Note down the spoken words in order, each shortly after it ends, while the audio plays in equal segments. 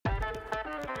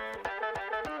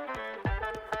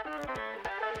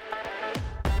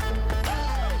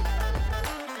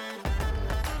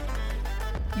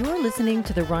You're listening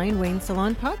to the Ryan Wayne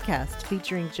Salon podcast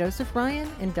featuring Joseph Ryan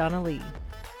and Donna Lee.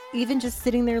 Even just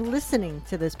sitting there listening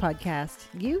to this podcast,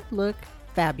 you look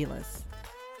fabulous.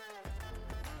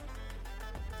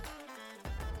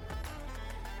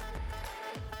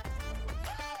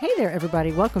 Hey there,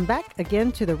 everybody. Welcome back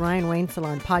again to the Ryan Wayne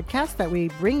Salon podcast that we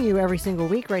bring you every single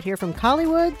week right here from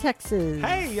Collywood, Texas.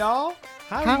 Hey, y'all.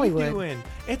 How are you doing?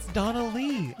 It's Donna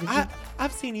Lee.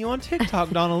 I've seen you on TikTok,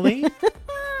 Donna Lee.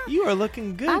 You are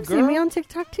looking good, I've girl. seen me on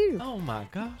TikTok, too. Oh, my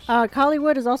gosh.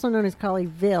 Collywood is also known as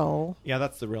Collyville. Yeah,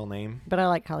 that's the real name. But I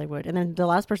like Collywood. And then the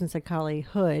last person said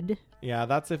Collyhood. Yeah,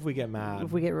 that's if we get mad.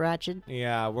 If we get ratchet.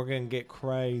 Yeah, we're going to get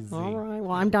crazy. All right.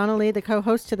 Well, I'm Donna Lee, the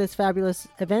co-host to this fabulous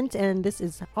event. And this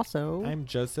is also... I'm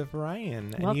Joseph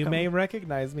Ryan. Welcome. And you may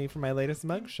recognize me from my latest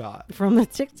mugshot. From the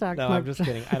TikTok No, I'm just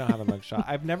kidding. I don't have a mugshot.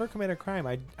 I've never committed a crime.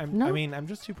 I mean, I'm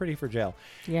just too pretty for jail.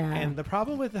 Yeah. And the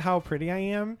problem with how pretty I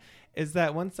am is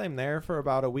that once I'm there for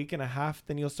about a week and a half,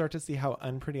 then you'll start to see how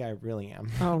unpretty I really am.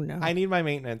 Oh, no. I need my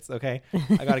maintenance, okay?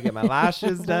 I got to get my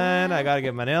lashes done. I got to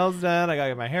get my nails done. I got to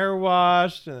get my hair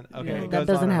washed. And, okay, that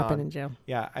doesn't happen in jail.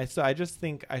 Yeah, so I just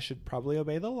think I should probably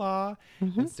obey the law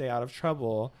and stay out of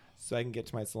trouble so I can get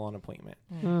to my salon appointment.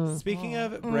 Speaking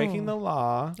of breaking the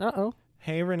law. Uh-oh.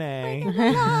 Hey, Renae.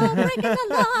 Breaking the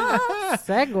law.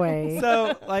 Segue.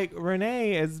 So, like,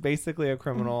 Renae is basically a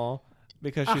criminal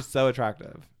because she's so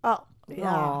attractive. Oh, yeah.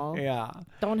 Aww. Yeah.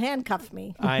 Don't handcuff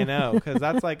me. I know, because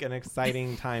that's like an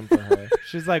exciting time for her.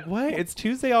 She's like, what? It's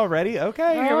Tuesday already?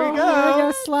 Okay, here we We're go.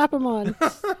 going to slap him on.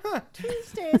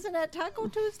 Tuesday, isn't it Taco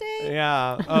Tuesday?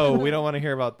 Yeah. Oh, we don't want to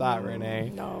hear about that,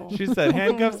 Renae. No. She said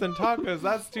handcuffs and tacos.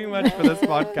 That's too much for this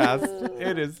podcast.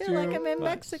 It is I too feel like I'm in much.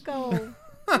 Mexico.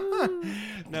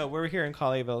 No, we're here in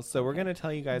Colleyville, so we're going to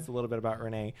tell you guys a little bit about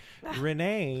Renae.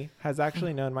 Renae has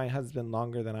actually known my husband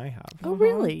longer than I have. Oh,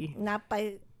 really? Not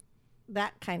by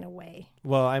that kind of way.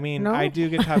 Well, I mean, No? I do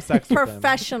get to have sex with him.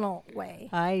 Professional way.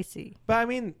 I see. But I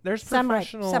mean, there's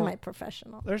professional.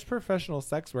 Semi-professional. There's professional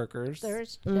sex workers.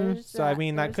 There's So I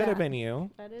mean, that there's could have been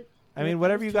you. That is, I mean,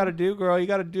 whatever you got to do, girl, you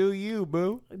got to do you,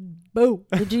 boo. Boo.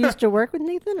 Did you used to work with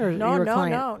Nathan or you were a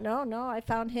client? No. I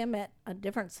found him at a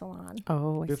different salon.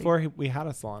 Oh, I see. Before we had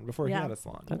a salon. Before he Yeah. had a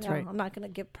salon. That's Yeah, right. I'm not going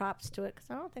to give props to it because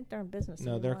I don't think they're in business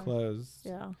No, anymore. they're closed.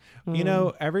 Yeah. You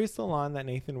know, every salon that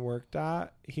Nathan worked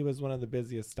at, he was one of the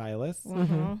busiest stylists.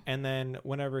 And then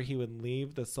whenever he would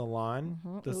leave the salon,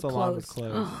 the It would salon would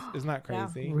close. close. Isn't that Yeah.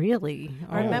 crazy? Really?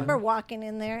 I Yeah. remember walking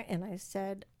in there and I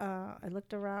said, I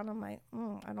looked around. I'm like,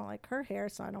 I don't like her hair,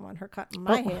 so I don't want her cutting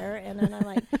my hair. And then I'm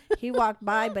like, he walked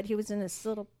by, but he was in this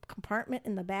little compartment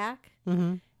in the back.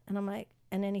 And I'm like,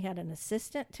 and then he had an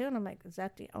assistant too. And I'm like, is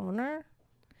that the owner?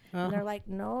 And they're like,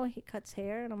 no, he cuts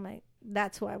hair. And I'm like,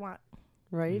 that's who I want.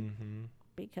 Right?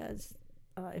 Because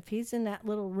if he's in that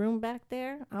little room back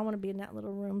there, I want to be in that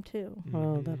little room too.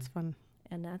 Oh, that's fun.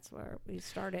 And that's where we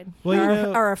started Well, you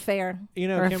know- our affair. You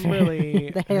know, Or Kimberly,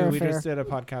 the who hair we affair. just did a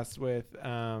podcast with,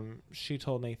 she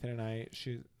told Nathan and I,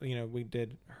 we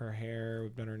did her hair,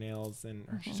 we've done her nails, and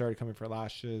she started coming for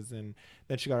lashes, and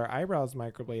then she got her eyebrows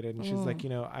microbladed, and she's like,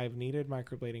 I've needed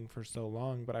microblading for so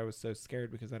long, but I was so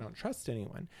scared because I don't trust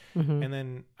anyone. And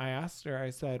then I asked her,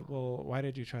 I said, well, why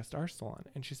did you trust our salon?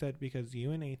 And she said, because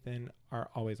you and Nathan are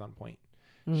always on point.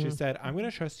 She said, I'm going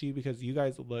to trust you because you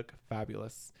guys look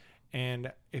fabulous.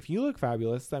 And if you look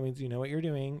fabulous, that means you know what you're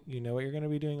doing. You know what you're going to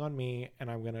be doing on me.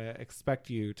 And I'm going to expect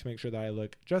you to make sure that I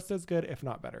look just as good, if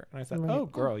not better. And I said, oh,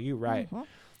 girl, you right.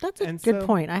 That's a And good so-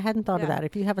 point. I hadn't thought of Yeah. that.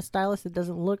 If you have a stylist that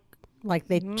doesn't look like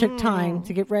they took time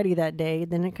to get ready that day,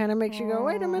 then it kind of makes you go,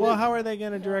 wait a minute. Well, how are they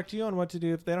going to direct you on what to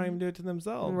do if they don't even do it to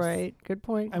themselves? Right. Good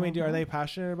point. I mean, are they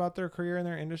passionate about their career and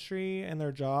their industry and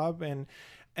their job?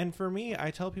 And for me,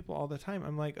 I tell people all the time,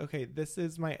 I'm like, okay, this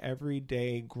is my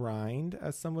everyday grind,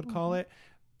 as some would call it.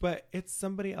 But it's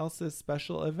somebody else's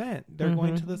special event. They're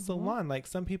going to the salon. Like,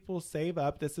 some people save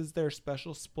up. This is their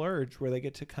special splurge where they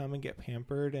get to come and get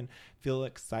pampered and feel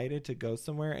excited to go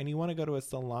somewhere. And you want to go to a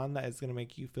salon that is going to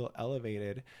make you feel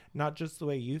elevated, not just the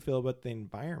way you feel, but the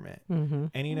environment. And,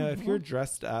 if you're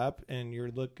dressed up and you're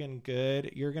looking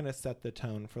good, you're going to set the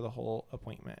tone for the whole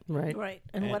appointment. Right. Right.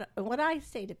 And what I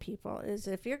say to people is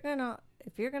if you're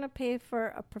gonna pay for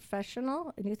a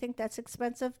professional and you think that's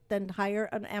expensive, then hire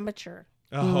an amateur.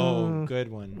 Oh, good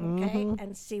one. Okay,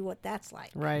 and see what that's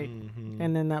like. Right.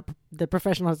 And then the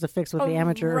professional has to fix what the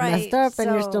amateur right. messed up,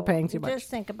 and you're So still paying too much. Just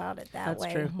think about it that That's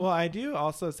way. true. Well, I do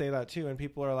also say that too, and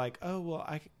people are like, "Oh, well,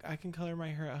 I can color my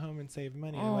hair at home and save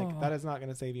money." I'm like, that is not going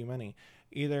to save you money.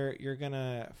 Either you're going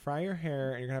to fry your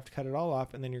hair and you're going to have to cut it all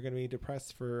off, and then you're going to be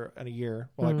depressed for a year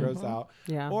while it grows out.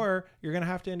 Yeah. Or you're going to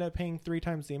have to end up paying 3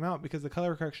 times the amount because the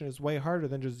color correction is way harder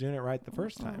than just doing it right the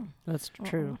first time. That's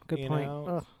true. Good You point. know?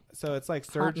 Ugh. So it's like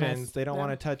Hot mess. surgeons, they don't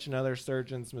want to touch another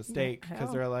surgeon's mistake because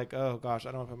Hell. they're like, oh gosh,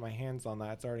 I don't want to put my hands on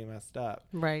that. It's already messed up.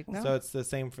 Right. So it's the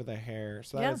same for the hair.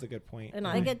 So that is a good point. And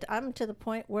I'm to the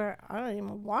point where I don't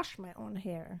even wash my own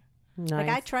hair. Nice. Like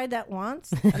I tried that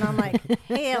once, and I'm like,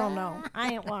 hell no,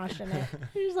 I ain't washing it.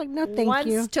 He's like, no, thank Once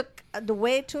you. took the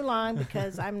way too long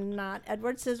because I'm not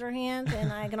Edward Scissorhands,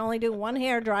 and I can only do one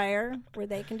hair dryer where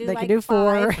they can do They like can do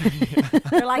 4. 5.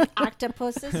 They're like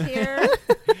octopuses here.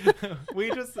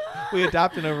 we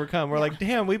adapt and overcome. We're like,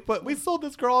 damn, we sold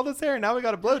this girl all this hair, and now we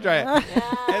got to blow dry it.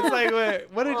 It's like,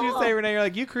 what did you say, Renee? You're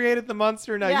like, you created the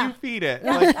monster, now you feed it.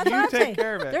 Like, That's what you I'm take saying.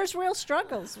 care of it. There's real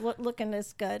struggles looking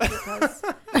this good because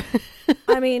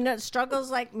I mean,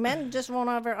 struggles like men just won't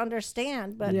ever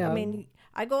understand. But Yeah. I mean,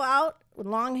 I go out with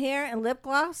long hair and lip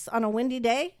gloss on a windy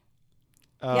day.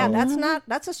 Oh, Yeah,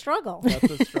 that's a struggle. that's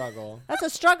a struggle. That's a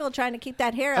struggle trying to keep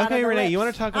that hair out of Okay, the Renee, lips. you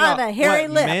want to talk Out of about the hairy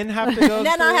what lip. men have to go And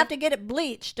then through? I have to get it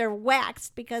bleached or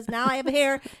waxed because now I have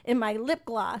hair in my lip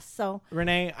gloss. So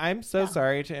Renee, I'm so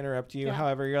sorry to interrupt you. Yeah.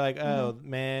 However, you're like, oh,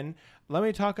 men. Let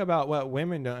me talk about what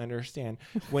women don't understand.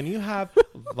 When you have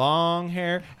long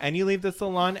hair and you leave the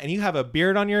salon and you have a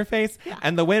beard on your face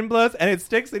and the wind blows and it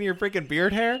sticks in your freaking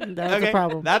beard hair, That's a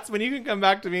problem. That's when you can come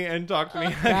back to me and talk to me.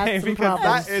 Okay, That's some because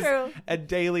problems. that is True. a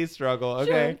daily struggle.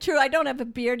 Okay. true. I don't have a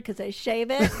beard because I shave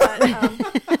it,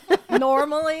 but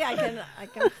normally I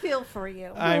can feel for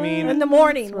you. I mean, in the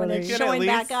morning when funny. it's You can at showing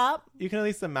back least- up. You can at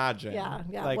least imagine. Yeah,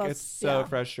 Like well, it's so yeah,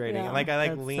 frustrating. yeah. Like I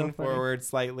That's so lean funny. forward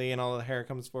slightly and all the hair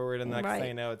comes forward and the next thing I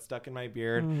Right. know it's stuck in my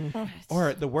beard. Oh,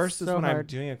 Or the worst is so when I'm hard.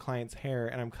 doing a client's hair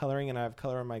and I'm coloring and I have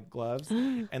color on my gloves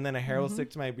and then a hair will stick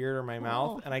to my beard or my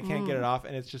mouth and I can't get it off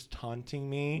and it's just taunting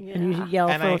me. And you yell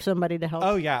And for I- somebody to help.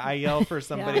 Oh yeah, I yell for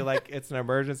somebody Yeah. like it's an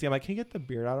emergency. I'm like, can you get the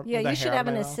beard out of yeah, the you should hair out have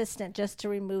of an my mouth? assistant just to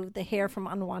remove the hair from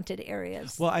unwanted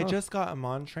areas. Well, I just got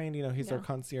Amon trained. You know, he's our Yeah.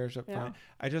 concierge up Yeah. front.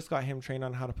 I just got him trained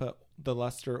on how to put the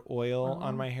luster oil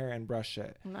on my hair and brush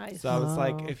it. Nice. So I was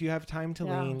like, Oh. if you have time to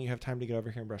Yeah. lean, you have time to get over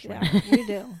here and brush my yeah, hair. you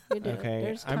do. You do. Okay,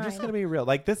 There's I'm just time. gonna be real.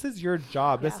 Like this is your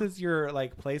job. This Yeah. is your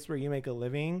like place where you make a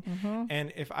living.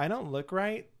 And if I don't look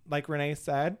right, like Renee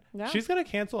said, Yeah. she's gonna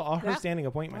cancel all her Yeah. standing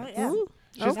appointments. Oh, yeah. Ooh,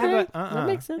 She's gonna be okay. like, That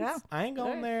makes sense. Yeah. I ain't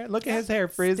going Right. there. Look at his hair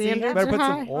frizzy. Standards Better are put high.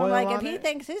 some oil I'm like, on if he it.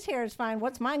 thinks his hair is fine,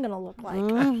 what's mine going to look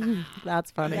like?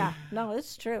 That's funny. Yeah, no,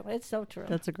 it's true. It's so true.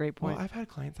 That's a great Well, point. I've had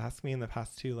clients ask me in the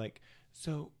past too, like,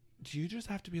 so do you just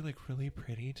have to be like really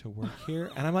pretty to work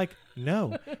here? And I'm like,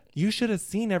 no, you should have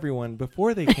seen everyone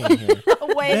before they came here.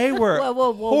 Wait, They were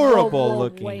whoa, horrible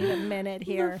looking. Wait a minute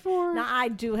here. Before. Now I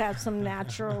do have some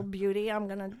natural beauty. I'm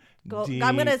gonna go. Deep,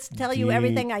 I'm gonna tell you deep,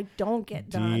 everything I don't get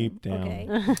done. Deep down.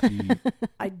 Okay, Deep.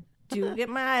 I do get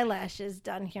my eyelashes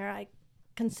done here. I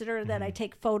consider that I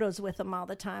take photos with them all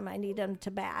the time. I need them to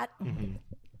bat.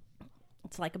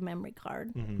 It's like a memory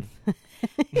card.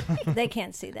 They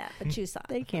can't see that, but you saw.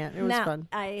 They can't. It was now, fun.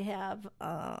 I have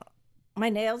my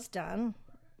nails done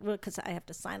because I have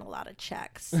to sign a lot of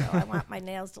checks, so I want my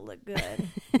nails to look good.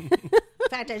 In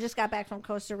fact, I just got back from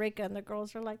Costa Rica, and the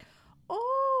girls are like,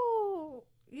 "Oh,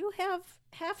 you have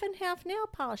half and half nail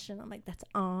polish," and I'm like, "That's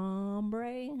ombre."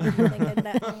 I'm thinking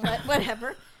that, but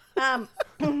whatever.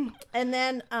 And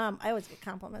then I always get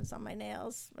compliments on my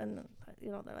nails, and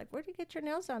they're like, "Where do you get your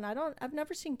nails done?" I've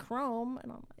never seen chrome,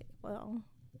 and I'm like, "Well,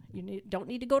 you don't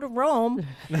need to go to Rome.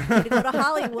 You need to go to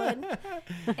Hollywood."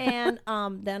 And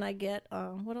then I get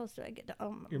what else do I get?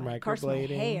 Your of course, my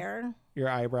microblading. hair. Your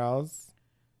eyebrows.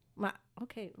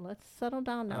 Okay, let's settle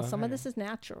down now. Some of Okay. this is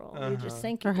natural. You just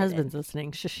think Her you did husband's it.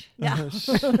 listening. Shh. Yeah,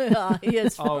 yeah, he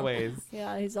is Always.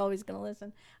 Yeah, he's always going to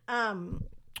listen.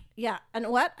 Yeah, and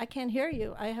what? I can't hear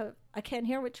you. I can't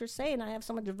hear what you're saying. I have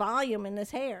so much volume in this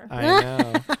hair. I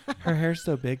know. Her hair's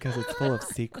so big because it's full of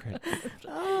secrets.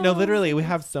 No, literally, we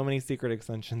have so many secret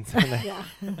extensions in there. Yeah.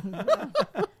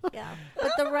 Yeah.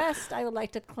 But the rest I would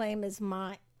like to claim is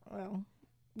mine. Well,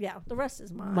 yeah, the rest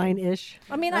is mine. Mine-ish.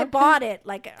 I mean, I bought it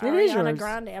like is Ariana yours.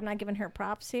 Grande. I'm not giving her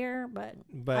props here, but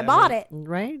But I bought mean, it.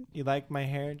 Right? You like my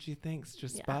hair? Gee, thanks.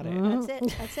 Just Yeah. bought it. That's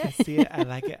it. That's I it. see it. I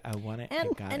like it. I want it. I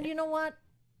got And it. you know what?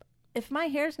 If my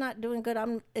hair's not doing good,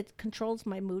 it controls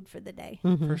my mood for the day.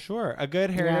 For sure. A good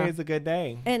hair Yeah. day is a good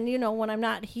day. And when I'm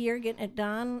not here getting it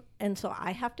done, and so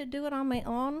I have to do it on my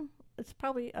own, it's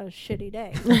probably a shitty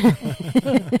day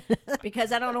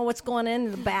because I don't know what's going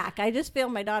in the back. I just feel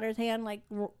my daughter's hand like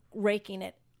raking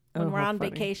it when we're on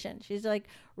vacation. She's like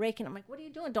raking. I'm like, what are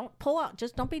you doing? Don't pull out.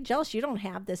 Just don't be jealous. You don't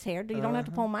have this hair. You don't have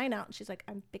to pull mine out. And she's like,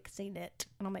 I'm fixing it.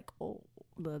 And I'm like, oh.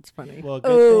 That's funny. Well,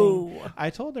 good thing.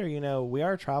 I told her, we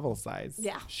are travel size.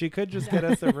 Yeah. She could just get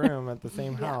us a room at the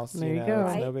same house. There you go.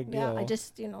 It's no big deal. Yeah, I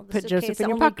just, the Put suitcase Joseph in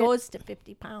your only pocket. goes to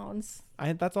 50 pounds.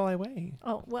 That's all I weigh.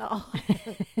 Oh, well.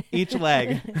 Each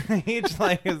leg. Each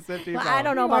leg is 50 pounds. I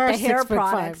don't know You are about the hair 6'5".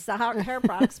 products. The hair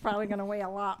products probably going to weigh a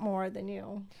lot more than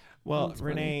you. Well, That's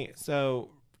Renae,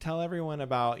 so tell everyone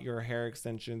about your hair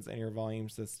extensions and your volume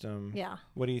system. Yeah.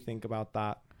 What do you think about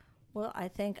that? Well, I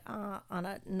think on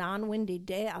a non-windy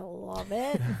day, I love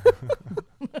it.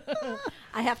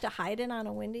 I have to hide it on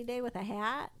a windy day with a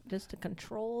hat just to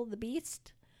control the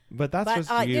beast. But that's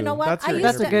just you. You know what?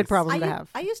 That's a good problem to have.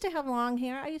 I used to have long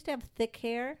hair. I used to have thick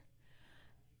hair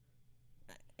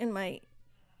in my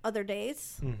other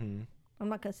days. Mm-hmm. I'm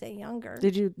not going to say younger.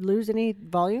 Did you lose any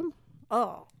volume?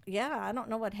 Oh, yeah. I don't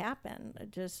know what happened.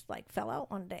 It just fell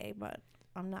out one day, but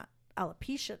I'm not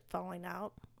alopecia falling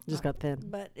out. Just got thin.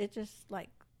 But it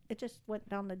just went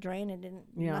down the drain and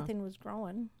nothing was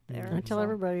growing there. I tell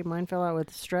everybody mine fell out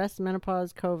with stress,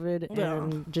 menopause, COVID,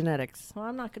 and genetics. Well,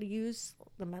 I'm not going to use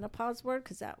the menopause word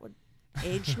because that would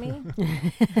age me.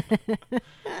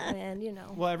 And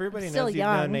well, everybody I'm knows still you've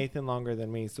known young. Nathan longer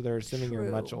than me, so they're assuming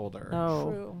you're much older.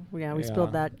 Oh, True. yeah, we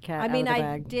spilled that cat out of the I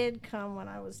bag. did come when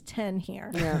I was 10 here.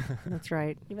 Yeah, that's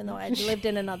right. Even though I lived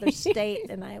in another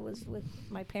state and I was with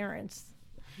my parents.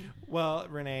 Well,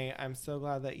 Renae, I'm so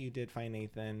glad that you did find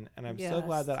Nathan, and I'm so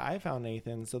glad that I found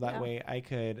Nathan, so that way I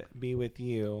could be with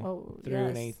you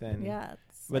through Nathan. Yeah.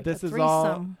 But this is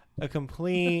all a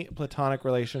complete platonic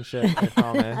relationship, I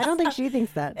promise. I don't think she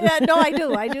thinks that. Yeah, no, I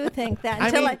do. I do think that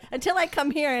until I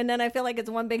come here, and then I feel like it's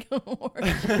one big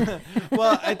horse.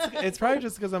 Well, it's probably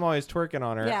just because I'm always twerking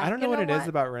on her. Yeah, I don't know what it is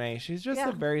about Renae. She's just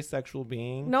a very sexual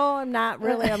being. No, I'm not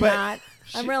really. I'm not.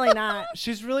 I'm really not.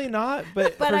 She's really not.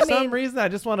 But for some reason, I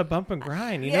just want to bump and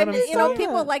grind. You know what I'm saying?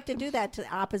 People like to do that to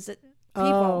opposite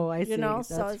people. Oh, I see.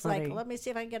 So it's funny. like, let me see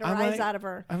if I can get a rise out of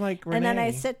her. I'm like, Renae. And then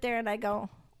I sit there and I go,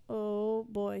 oh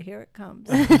boy, here it comes.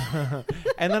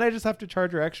 And then I just have to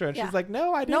charge her extra, and she's like,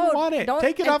 "No, I didn't want it.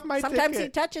 Take it off my ticket." Sometimes he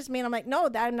touches me, and I'm like, "No,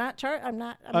 I'm not I'm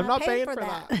not paying for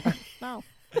that." No.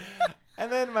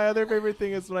 And then my other favorite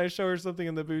thing is when I show her something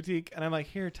in the boutique, and I'm like,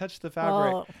 "Here, touch the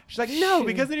fabric." Oh, she's like, "No,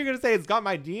 because then you're gonna say it's got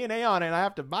my DNA on it, and I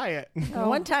have to buy it."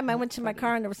 One time I went to my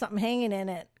car and there was something hanging in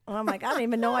it, and I'm like, I don't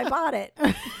even know I bought it.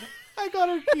 I got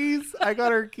her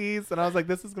keys, and I was like,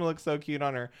 "This is gonna look so cute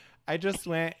on her." I just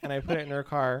went and I put it in her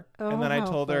car, and then I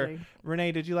told her,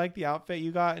 "Renae, did you like the outfit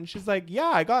you got?" And she's like, "Yeah,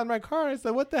 I got it in my car." And I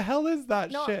said, "What the hell is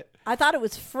that shit?" I thought it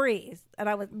was free, and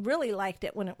I really liked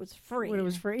it when it was free. When it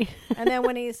was free. And then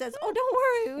when he says, "Oh,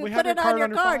 don't worry, we put it on your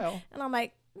card," and I'm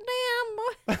like,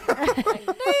 damn,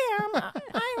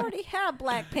 I already have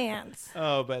black pants.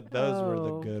 Oh, but those were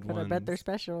the good but ones. I bet they're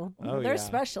special. Oh, they're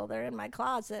special. They're in my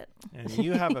closet. And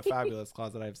you have a fabulous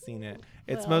closet. I've seen it.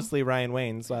 It's mostly Ryan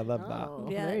Wayne, so I love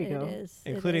that. Yeah, there you go. It is.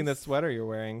 Including the sweater you're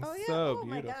wearing. Oh, yeah. So beautiful.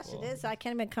 My gosh, it is. I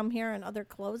can't even come here in other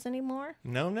clothes anymore.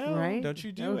 No. Right? Don't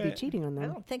you do that would be cheating on I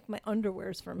them. don't think my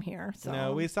underwear's from here. So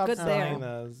no, we stopped selling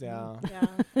those. Yeah.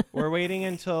 We're waiting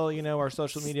until, our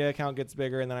social media account gets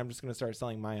bigger, and then I'm just going to start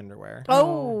selling my underwear.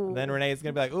 Oh. And then Renae's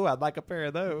going to be like, "Ooh, I'd like a pair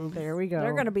of those." There we go.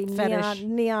 They're going to be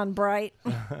neon bright.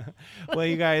 Well,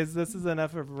 you guys, this is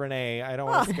enough of Renae. I don't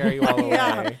want to scare you all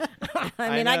away.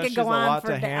 I mean, I could go on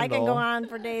for I can go on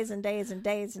for days and days and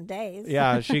days and days.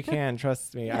 Yeah, she can.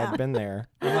 Trust me. I've been there.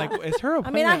 I'm like, is her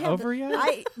appointment over yet?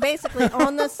 I basically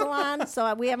own the salon,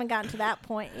 so we haven't gotten to that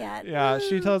point yet. Yeah,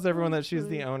 she tells everyone that she's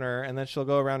the owner, and then she'll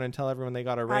go around and tell everyone they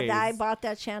got a raise. I bought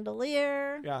that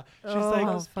chandelier. Yeah, she's like,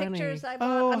 those pictures I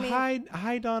bought.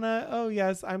 Hi, Donna. Oh,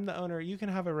 yes, I'm the owner. You can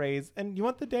have a raise, and you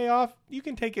want the day off? You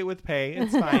can take it with pay.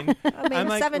 It's fine. I'm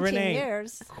like, 17 Renae,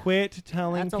 years. Quit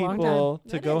telling people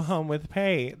to go home with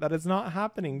pay. That is not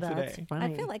happening today.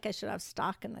 Funny. I feel like I should have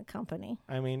stock in the company.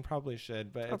 I mean, probably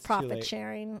should, but or it's profit too late.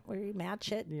 sharing where you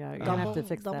match it. Yeah, you're gonna have to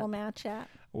fix that. Double match it.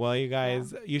 Well, you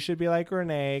guys, you should be like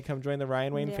Renae. Come join the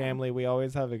Ryan Wayne family. We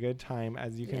always have a good time,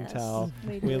 as you can tell.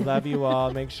 We love you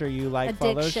all. Make sure you like,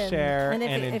 follow, share, and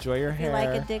enjoy your hair. If you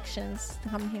like addictions,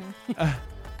 come here.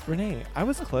 Renae, I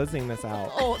was closing this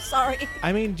out. Oh, sorry.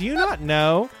 I mean, do you not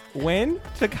know when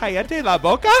to cállate la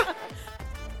boca?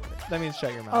 That means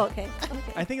shut your mouth. Oh, okay.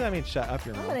 I think that means shut up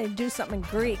your mouth. I'm going to do something in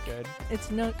Greek. Good.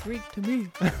 It's not Greek to me.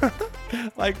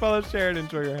 Like, follow, share, and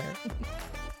enjoy your hair.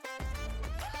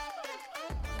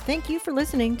 Thank you for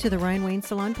listening to the Ryan Wayne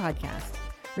Salon Podcast.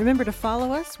 Remember to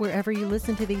follow us wherever you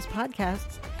listen to these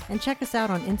podcasts and check us out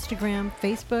on Instagram,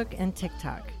 Facebook, and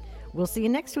TikTok. We'll see you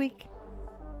next week.